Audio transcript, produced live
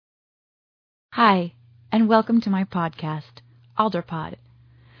Hi, and welcome to my podcast, Alderpod.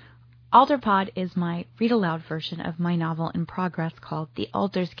 Alderpod is my read-aloud version of my novel in progress called The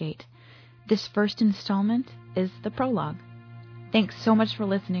Aldersgate. This first installment is the prologue. Thanks so much for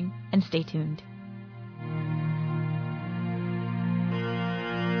listening, and stay tuned.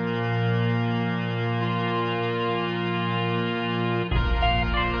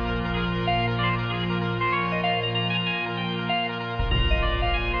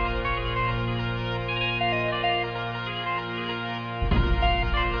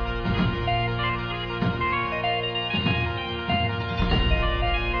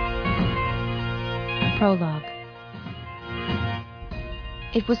 Prologue.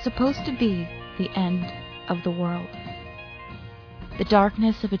 It was supposed to be the end of the world. The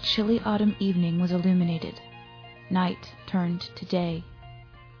darkness of a chilly autumn evening was illuminated. Night turned to day.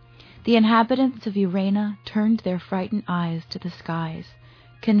 The inhabitants of Yrena turned their frightened eyes to the skies,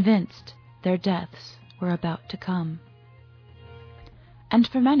 convinced their deaths were about to come. And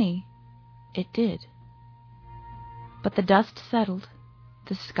for many, it did. But the dust settled,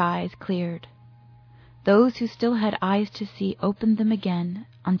 the skies cleared. Those who still had eyes to see opened them again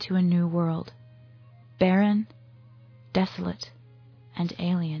unto a new world, barren, desolate, and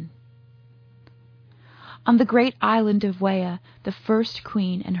alien. On the great island of Wea, the first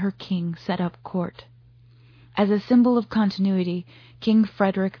queen and her king set up court. As a symbol of continuity, King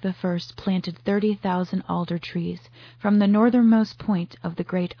Frederick I planted 30,000 alder trees from the northernmost point of the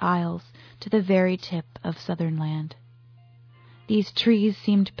Great Isles to the very tip of southern land. These trees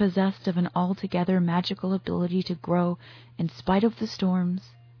seemed possessed of an altogether magical ability to grow in spite of the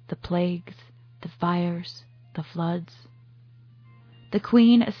storms, the plagues, the fires, the floods. The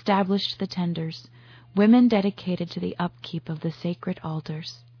queen established the tenders, women dedicated to the upkeep of the sacred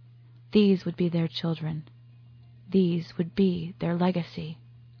altars. These would be their children. These would be their legacy.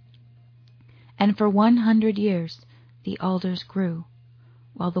 And for 100 years the alders grew,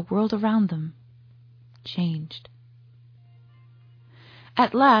 while the world around them changed.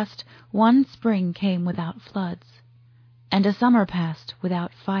 At last, one spring came without floods, and a summer passed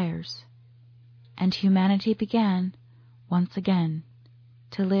without fires, and humanity began, once again,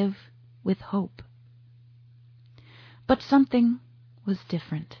 to live with hope. But something was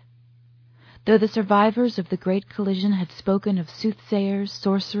different. Though the survivors of the great collision had spoken of soothsayers,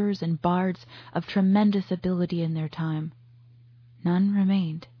 sorcerers, and bards of tremendous ability in their time, none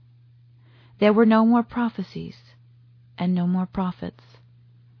remained. There were no more prophecies, and no more prophets.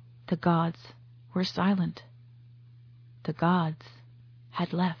 The gods were silent. The gods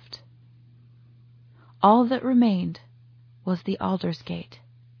had left. All that remained was the Aldersgate,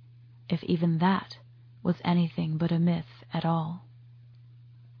 if even that was anything but a myth at all.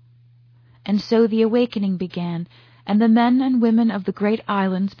 And so the awakening began, and the men and women of the great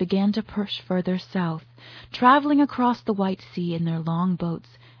islands began to push further south, traveling across the White Sea in their long boats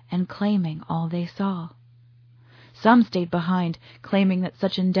and claiming all they saw. Some stayed behind, claiming that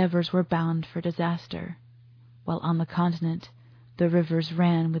such endeavors were bound for disaster, while on the continent the rivers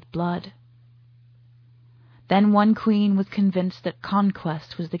ran with blood. Then one queen was convinced that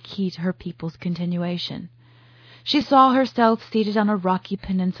conquest was the key to her people's continuation. She saw herself seated on a rocky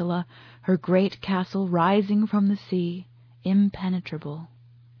peninsula, her great castle rising from the sea, impenetrable.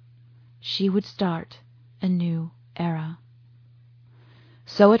 She would start a new era.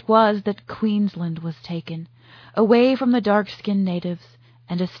 So it was that Queensland was taken, away from the dark-skinned natives,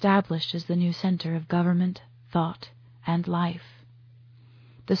 and established as the new center of government, thought, and life.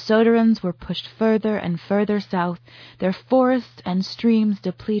 The Soterans were pushed further and further south, their forests and streams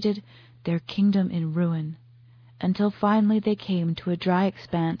depleted, their kingdom in ruin, until finally they came to a dry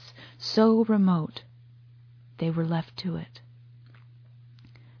expanse so remote they were left to it.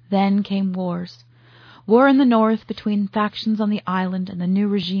 Then came wars. War in the north between factions on the island and the new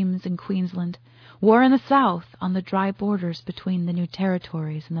regimes in Queensland. War in the south on the dry borders between the new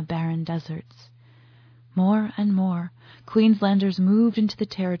territories and the barren deserts. More and more, Queenslanders moved into the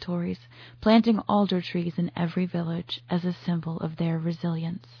territories, planting alder trees in every village as a symbol of their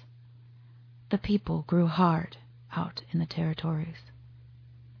resilience. The people grew hard out in the territories.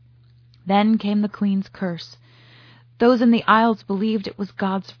 Then came the Queen's curse. Those in the Isles believed it was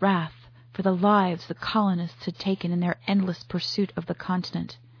God's wrath for the lives the colonists had taken in their endless pursuit of the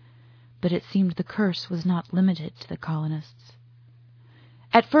continent. But it seemed the curse was not limited to the colonists.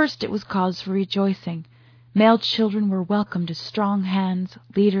 At first it was cause for rejoicing. Male children were welcomed as strong hands,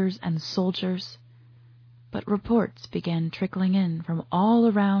 leaders, and soldiers. But reports began trickling in from all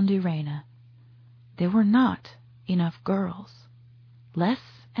around Yrena. There were not enough girls. Less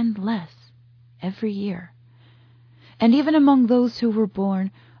and less every year. And even among those who were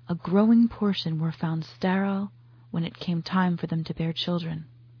born, a growing portion were found sterile when it came time for them to bear children.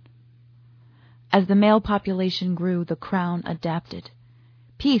 As the male population grew, the Crown adapted.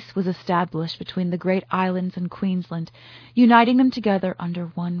 Peace was established between the great islands and Queensland, uniting them together under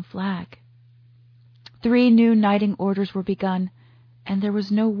one flag. 3 new knighting orders were begun, and there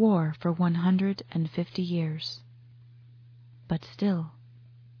was no war for 150 years. But still,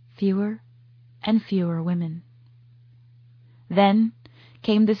 fewer and fewer women. Then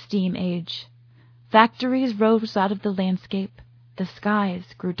came the steam age. Factories rose out of the landscape. The skies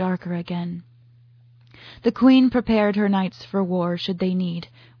grew darker again. The Queen prepared her knights for war should they need,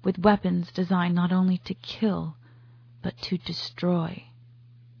 with weapons designed not only to kill, but to destroy.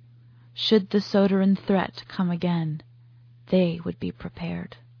 Should the Soderan threat come again, they would be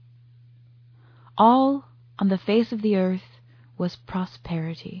prepared. All on the face of the earth was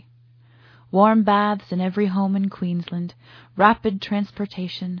prosperity. Warm baths in every home in Queensland, rapid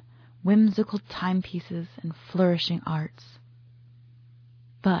transportation, whimsical timepieces, and flourishing arts.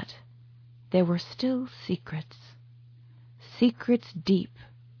 But there were still secrets. Secrets deep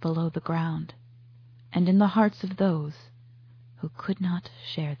below the ground, and in the hearts of those who could not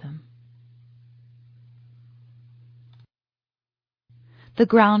share them. The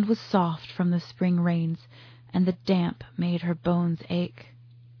ground was soft from the spring rains, and the damp made her bones ache.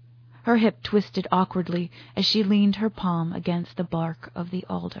 Her hip twisted awkwardly as she leaned her palm against the bark of the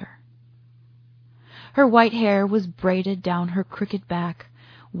alder. Her white hair was braided down her crooked back,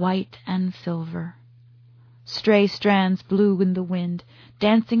 white and silver. Stray strands blew in the wind,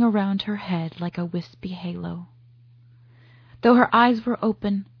 dancing around her head like a wispy halo. Though her eyes were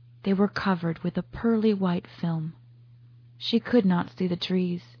open, they were covered with a pearly white film. She could not see the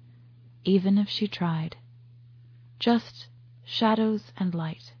trees, even if she tried. Just shadows and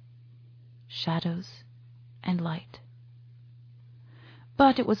light. Shadows and light.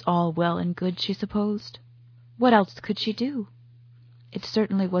 But it was all well and good, she supposed. What else could she do? It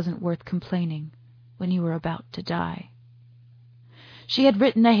certainly wasn't worth complaining when you were about to die. She had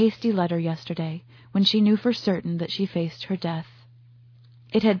written a hasty letter yesterday, when she knew for certain that she faced her death.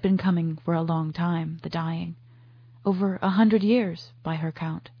 It had been coming for a long time, the dying. Over 100 years, by her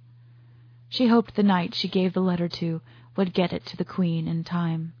count. She hoped the knight she gave the letter to would get it to the Queen in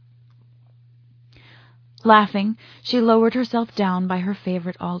time. Laughing, she lowered herself down by her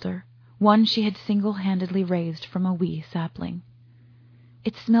favorite alder, one she had single-handedly raised from a wee sapling.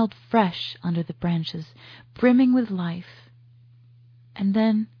 It smelled fresh under the branches, brimming with life. And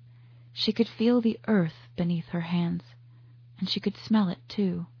then she could feel the earth beneath her hands, and she could smell it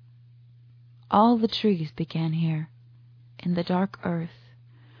too. All the trees began here, in the dark earth,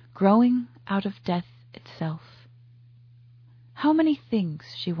 growing out of death itself. How many things,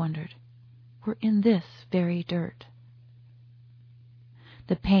 she wondered, were in this very dirt?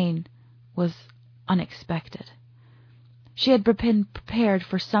 The pain was unexpected. She had been prepared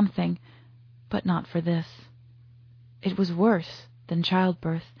for something, but not for this. It was worse than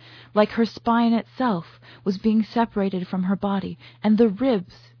childbirth, like her spine itself was being separated from her body, and the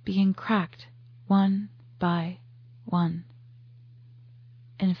ribs being cracked one by one.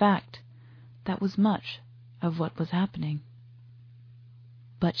 In fact, that was much of what was happening.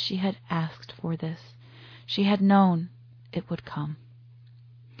 But she had asked for this. She had known it would come.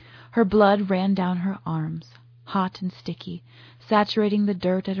 Her blood ran down her arms, hot and sticky, saturating the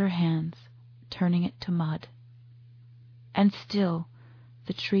dirt at her hands, turning it to mud. And still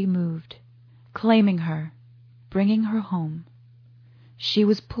the tree moved, claiming her, bringing her home. She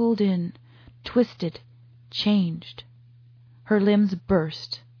was pulled in, twisted, changed. Her limbs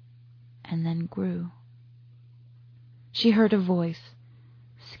burst, and then grew. She heard a voice,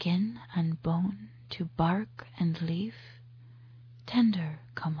 "Skin and bone to bark and leaf, tender,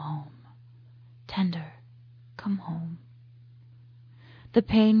 come home, tender, come home." The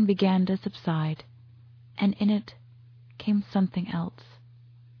pain began to subside, and in it came something else.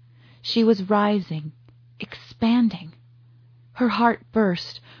 She was rising, expanding. Her heart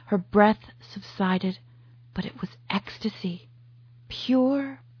burst, her breath subsided, but it was ecstasy,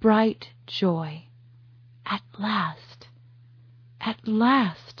 pure, bright joy. At last, at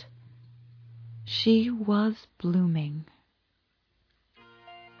last, she was blooming.